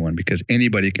almost anyone, because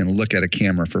anybody can look at a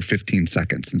camera for 15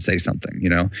 seconds and say something,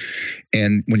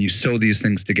 And when you sew these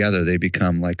things together, they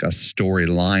become like a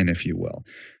storyline, if you will.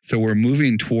 So we're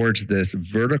moving towards this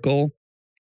vertical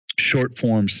short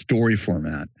form story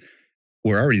format.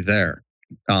 We're already there,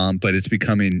 but it's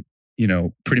becoming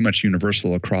pretty much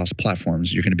universal across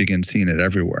platforms. You're going to begin seeing it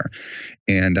everywhere.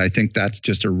 And I think that's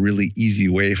just a really easy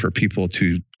way for people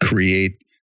to create,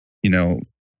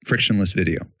 frictionless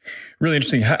video. Really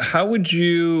interesting. How do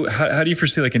you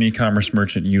foresee like an e-commerce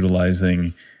merchant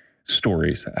utilizing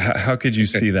stories? How could you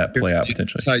see that play out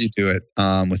potentially? That's how you do it.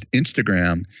 With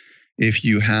Instagram, if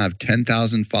you have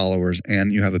 10,000 followers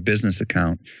and you have a business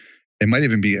account, it might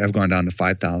even have gone down to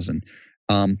 5,000.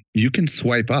 You can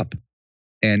swipe up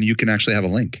and you can actually have a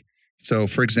link. So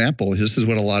for example, this is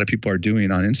what a lot of people are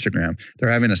doing on Instagram. They're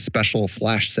having a special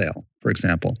flash sale, for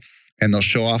example, and they'll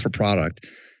show off a product,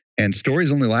 and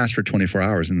stories only last for 24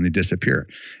 hours and then they disappear.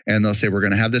 And they'll say, we're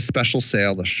going to have this special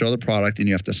sale. They'll show the product and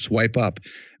you have to swipe up.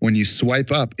 When you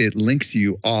swipe up, it links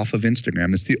you off of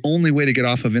Instagram. It's the only way to get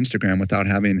off of Instagram without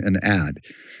having an ad.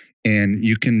 And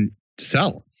you can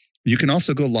sell. You can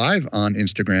also go live on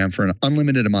Instagram for an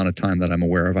unlimited amount of time that I'm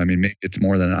aware of. I mean, maybe it's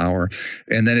more than an hour,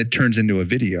 and then it turns into a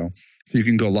video. So you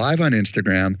can go live on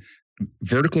Instagram,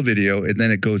 vertical video, and then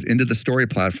it goes into the story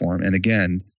platform. And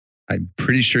again, I'm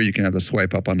pretty sure you can have the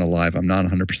swipe up on the live. I'm not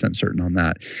 100% certain on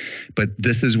that. But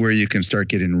this is where you can start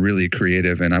getting really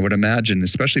creative. And I would imagine,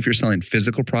 especially if you're selling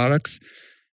physical products,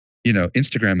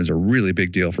 Instagram is a really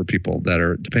big deal for people that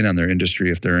are, depending on their industry,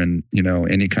 if they're in,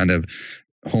 any kind of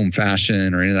home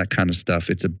fashion or any of that kind of stuff,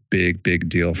 it's a big, big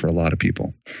deal for a lot of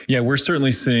people. Yeah, we're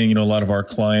certainly seeing, a lot of our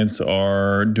clients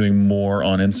are doing more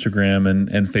on Instagram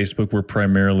and Facebook. We're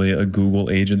primarily a Google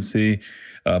agency.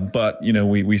 But,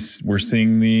 we're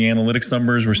seeing the analytics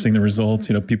numbers, we're seeing the results,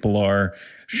 people are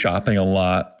shopping a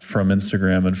lot from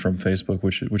Instagram and from Facebook,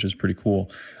 which is pretty cool.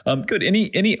 Good.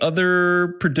 Any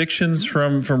other predictions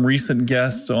from recent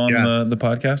guests on the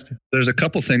podcast? There's a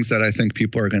couple things that I think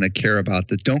people are going to care about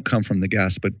that don't come from the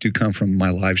guests, but do come from my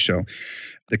live show.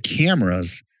 The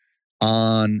cameras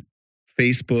on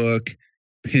Facebook,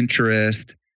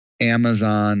 Pinterest,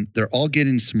 Amazon, they're all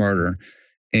getting smarter,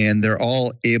 and they're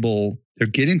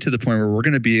getting to the point where we're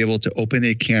going to be able to open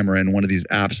a camera in one of these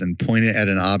apps and point it at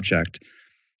an object,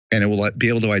 and it will be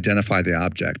able to identify the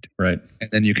object. Right. And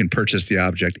then you can purchase the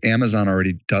object. Amazon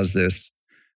already does this.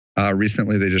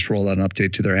 Recently, they just rolled out an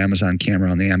update to their Amazon camera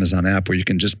on the Amazon app where you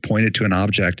can just point it to an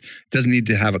object. It doesn't need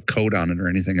to have a code on it or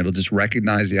anything. It'll just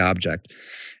recognize the object,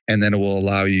 and then it will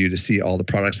allow you to see all the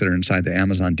products that are inside the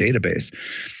Amazon database.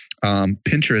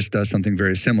 Pinterest does something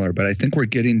very similar, but I think we're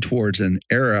getting towards an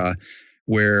era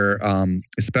where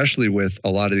especially with a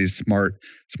lot of these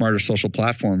smarter social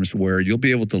platforms, where you'll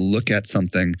be able to look at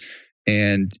something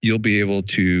and you'll be able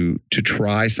to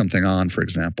try something on, for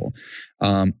example.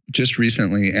 Just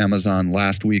recently, Amazon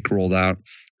last week rolled out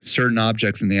certain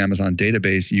objects in the Amazon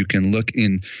database. You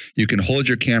can hold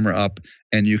your camera up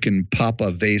and you can pop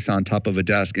a vase on top of a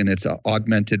desk, and it's an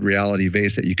augmented reality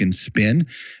vase that you can spin,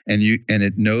 and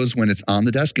it knows when it's on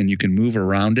the desk, and you can move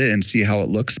around it and see how it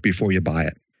looks before you buy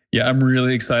it. Yeah, I'm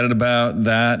really excited about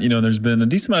that. There's been a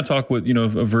decent amount of talk with,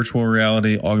 of virtual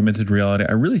reality, augmented reality.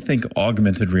 I really think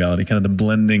augmented reality, kind of the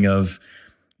blending of,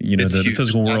 the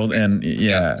physical world, and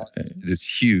it is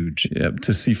huge. Yeah,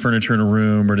 to see furniture in a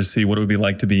room, or to see what it would be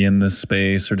like to be in this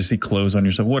space, or to see clothes on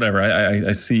yourself, whatever.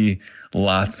 I see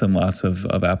lots and lots of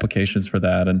applications for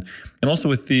that, and also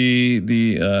with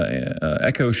the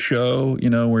Echo Show,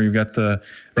 where you've got the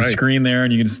screen there,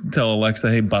 and you can just tell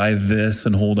Alexa, hey, buy this,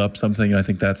 and hold up something. And I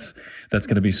think that's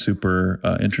going to be super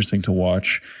interesting to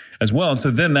watch as well. And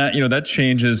so then that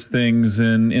changes things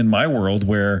in my world,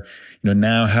 where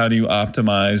now how do you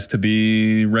optimize to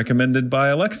be recommended by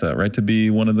Alexa, right? To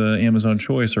be one of the Amazon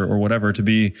choice or whatever, to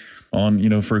be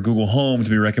on, for Google Home, to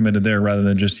be recommended there, rather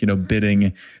than just,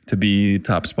 bidding to be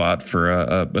top spot for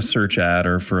a search ad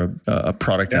or for a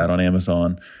product ad on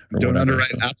Amazon or Don't whatever.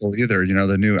 underwrite Apple either.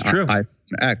 The new iPhone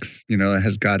X,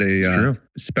 has got a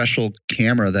special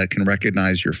camera that can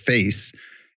recognize your face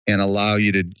and allow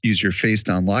you to use your face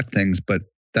to unlock things. But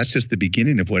that's just the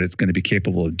beginning of what it's going to be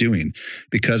capable of doing,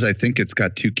 because I think it's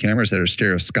got two cameras that are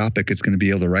stereoscopic. It's going to be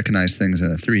able to recognize things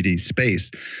in a 3D space.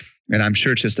 And I'm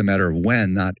sure it's just a matter of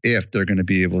when, not if, they're going to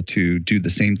be able to do the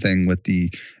same thing with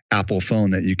the Apple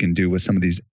phone that you can do with some of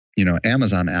these,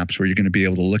 Amazon apps, where you're going to be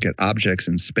able to look at objects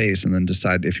in space and then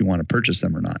decide if you want to purchase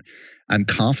them or not. I'm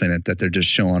confident that they're just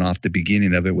showing off the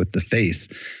beginning of it with the face,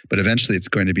 but eventually it's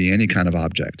going to be any kind of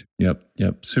object. Yep.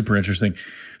 Super interesting.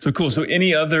 So cool. So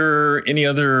any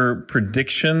other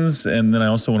predictions? And then I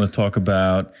also want to talk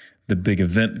about the big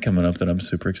event coming up that I'm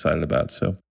super excited about.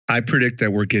 So I predict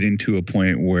that we're getting to a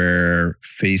point where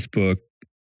Facebook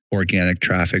organic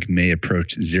traffic may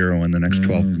approach zero in the next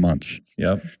 12 months.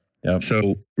 Yep.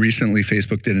 So recently,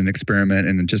 Facebook did an experiment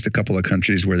in just a couple of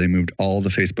countries where they moved all the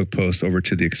Facebook posts over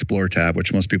to the Explore tab,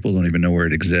 which most people don't even know where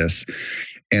it exists.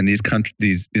 And in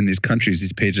these countries,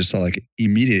 these pages saw like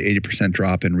immediate 80%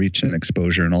 drop in reach and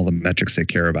exposure and all the metrics they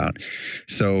care about.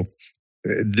 So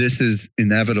this is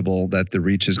inevitable that the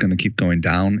reach is going to keep going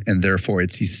down, and therefore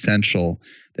it's essential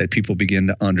that people begin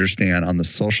to understand on the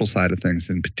social side of things,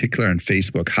 in particular on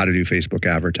Facebook, how to do Facebook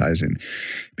advertising,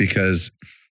 because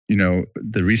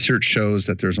the research shows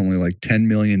that there's only like 10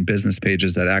 million business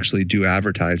pages that actually do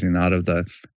advertising out of the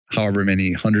however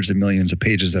many hundreds of millions of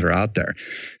pages that are out there.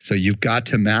 So you've got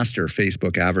to master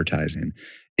Facebook advertising.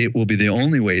 It will be the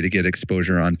only way to get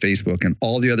exposure on Facebook, and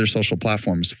all the other social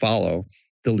platforms follow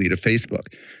the lead of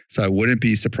Facebook. So I wouldn't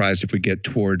be surprised if we get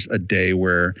towards a day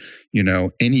where,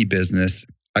 any business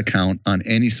account on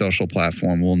any social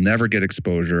platform will never get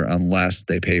exposure unless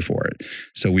they pay for it.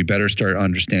 So we better start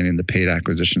understanding the paid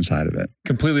acquisition side of it.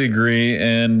 Completely agree.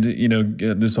 And,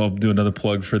 this I'll do another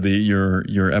plug for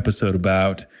your episode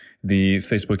about the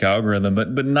Facebook algorithm.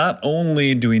 But not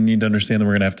only do we need to understand that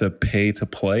we're going to have to pay to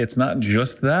play, it's not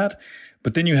just that,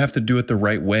 but then you have to do it the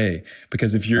right way.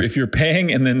 Because if you're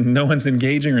paying and then no one's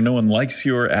engaging, or no one likes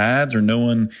your ads, or no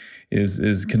one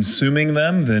is consuming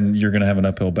them, then you're going to have an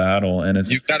uphill battle. And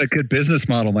you've got a good business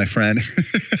model, my friend.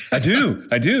 I do.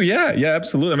 Yeah,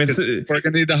 absolutely. I mean, we're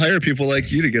going to need to hire people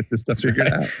like you to get this stuff figured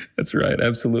out. That's right.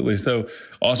 Absolutely. So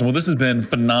awesome. Well, this has been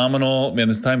phenomenal, man.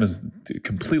 This time has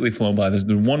completely flown by. There's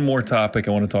one more topic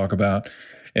I want to talk about.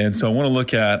 And so I want to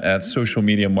look at social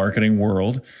media marketing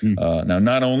world. Now,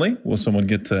 not only will someone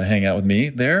get to hang out with me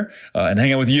there and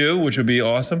hang out with you, which would be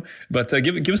awesome, but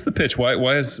give us the pitch.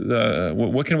 Why is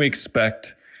what can we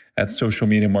expect at social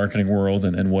media marketing world,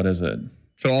 and what is it?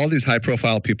 So all these high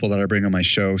profile people that I bring on my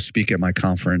show speak at my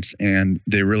conference, and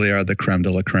they really are the creme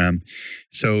de la creme.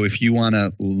 So if you want to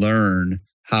learn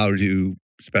how to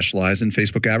specialize in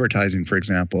Facebook advertising, for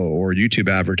example, or YouTube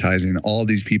advertising, all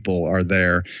these people are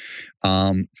there.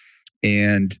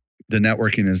 And the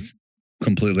networking is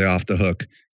completely off the hook.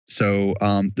 So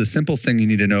the simple thing you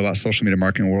need to know about social media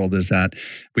marketing world is that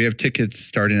we have tickets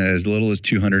starting at as little as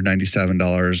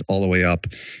 $297 all the way up.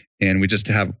 And we just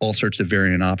have all sorts of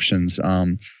varying options.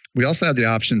 We also have the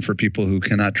option for people who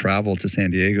cannot travel to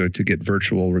San Diego to get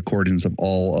virtual recordings of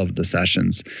all of the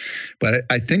sessions. But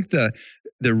I think the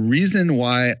reason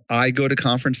why I go to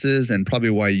conferences, and probably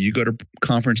why you go to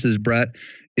conferences, Brett,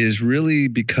 is really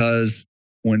because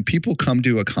when people come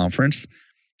to a conference,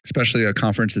 especially a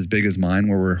conference as big as mine,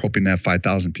 where we're hoping to have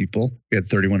 5,000 people. We had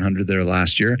 3,100 there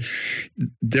last year.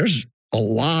 There's a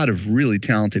lot of really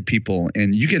talented people,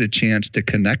 and you get a chance to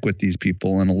connect with these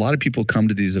people. And a lot of people come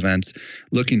to these events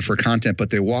looking for content, but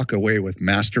they walk away with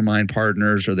mastermind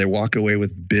partners, or they walk away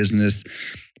with business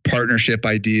partnership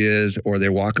ideas, or they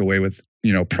walk away with,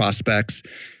 prospects.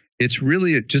 It's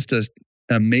really just an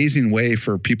amazing way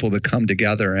for people to come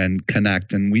together and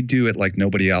connect. And we do it like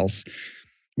nobody else.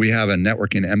 We have a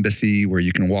networking embassy where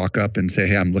you can walk up and say,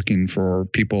 hey, I'm looking for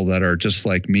people that are just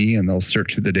like me, and they'll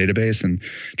search through the database and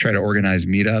try to organize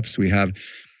meetups. We have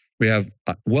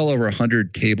well over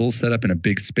 100 tables set up in a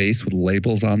big space with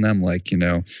labels on them, like,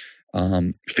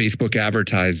 Facebook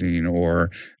advertising,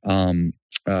 or,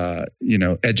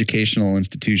 educational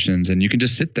institutions. And you can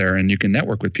just sit there and you can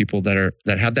network with people that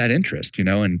have that interest,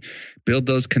 and build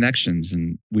those connections.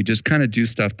 And we just kind of do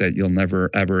stuff that you'll never,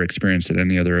 ever experience at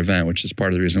any other event, which is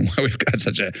part of the reason why we've got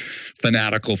such a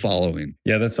fanatical following.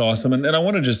 Yeah, that's awesome. And I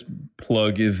want to just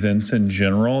plug events in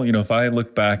general. If I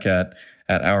look back at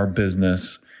our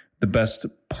business, the best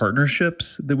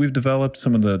partnerships that we've developed,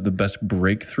 some of the best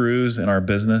breakthroughs in our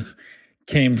business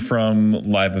came from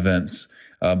live events,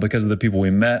 because of the people we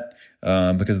met,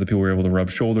 because of the people we were able to rub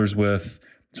shoulders with,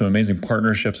 some amazing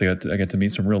partnerships. I got to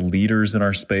meet some real leaders in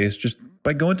our space just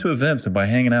by going to events and by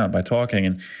hanging out, by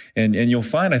talking. And you'll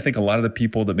find, I think, a lot of the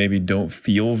people that maybe don't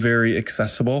feel very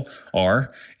accessible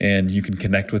are, and you can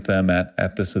connect with them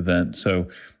at this event. So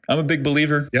I'm a big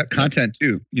believer. Yeah, content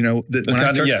too.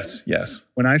 Yes.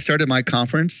 When I started my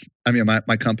conference,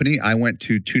 my company, I went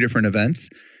to 2 different events,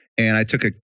 and I took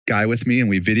a guy with me, and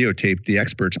we videotaped the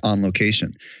experts on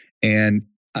location. And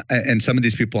some of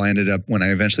these people, I ended up, when I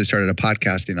eventually started a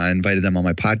podcasting, I invited them on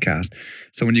my podcast.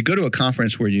 So when you go to a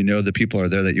conference where the people are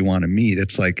there that you want to meet,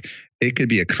 it's like it could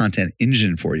be a content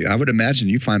engine for you. I would imagine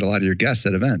you find a lot of your guests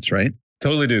at events, right?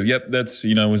 Totally do. Yep. That's,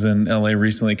 I was in LA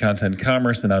recently, Content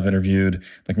Commerce, and I've interviewed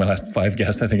like my last 5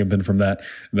 guests, I think, have been from that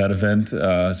event.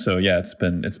 So yeah, it's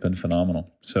been phenomenal.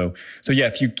 So yeah,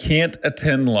 if you can't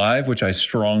attend live, which I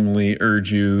strongly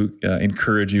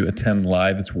encourage you, attend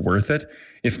live. It's worth it.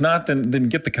 If not, then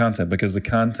get the content, because the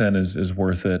content is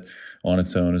worth it on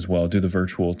its own as well. Do the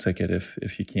virtual ticket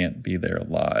if you can't be there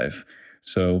live.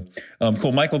 So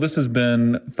cool. Michael, this has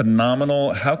been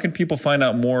phenomenal. How can people find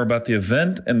out more about the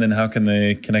event, and then how can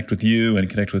they connect with you and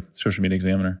connect with Social Media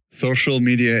Examiner?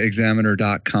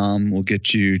 Socialmediaexaminer.com will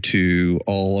get you to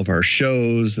all of our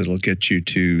shows. It'll get you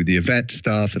to the event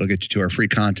stuff. It'll get you to our free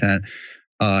content.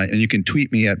 And you can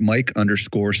tweet me at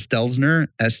Mike_Stelzner,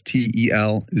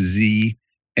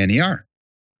 STELZNER.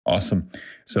 Awesome.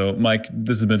 So, Mike,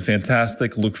 this has been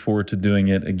fantastic. Look forward to doing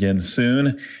it again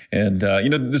soon. And,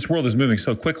 this world is moving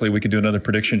so quickly. We could do another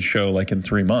prediction show like in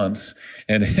 3 months,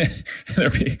 and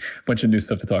there'll be a bunch of new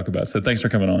stuff to talk about. So thanks for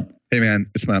coming on. Hey,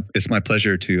 man, it's my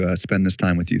pleasure to spend this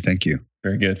time with you. Thank you.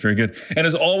 Very good. Very good. And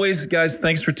as always, guys,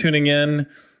 thanks for tuning in.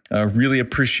 Really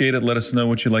appreciate it. Let us know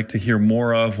what you'd like to hear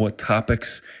more of. What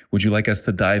topics would you like us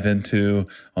to dive into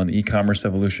on the E-commerce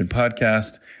Evolution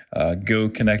podcast? Go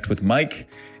connect with Mike.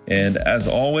 And as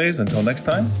always, until next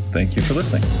time, thank you for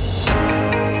listening.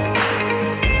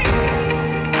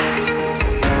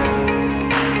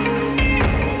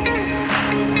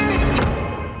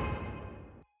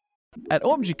 At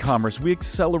OMG Commerce, we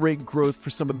accelerate growth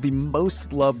for some of the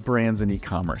most loved brands in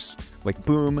e-commerce, like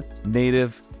Boom,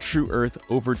 Native, True Earth,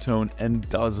 Overtone, and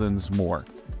dozens more.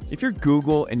 If your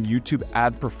Google and YouTube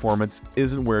ad performance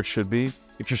isn't where it should be,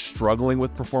 if you're struggling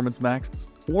with Performance Max,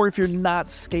 or if you're not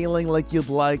scaling like you'd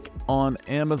like on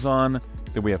Amazon,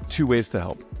 then we have 2 ways to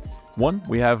help. One,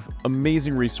 we have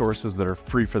amazing resources that are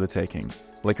free for the taking,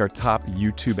 like our top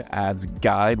YouTube ads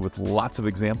guide with lots of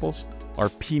examples, our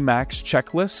PMax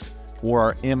checklist, or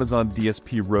our Amazon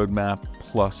DSP roadmap,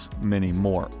 plus many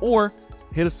more. Or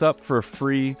hit us up for a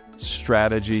free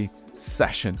strategy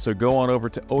session. So go on over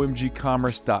to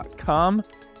omgcommerce.com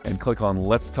and click on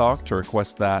Let's Talk to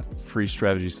request that free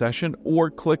strategy session, or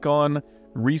click on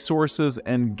Resources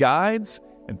and Guides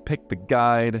and pick the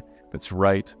guide that's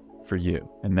right for you.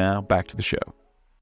 And now back to the show.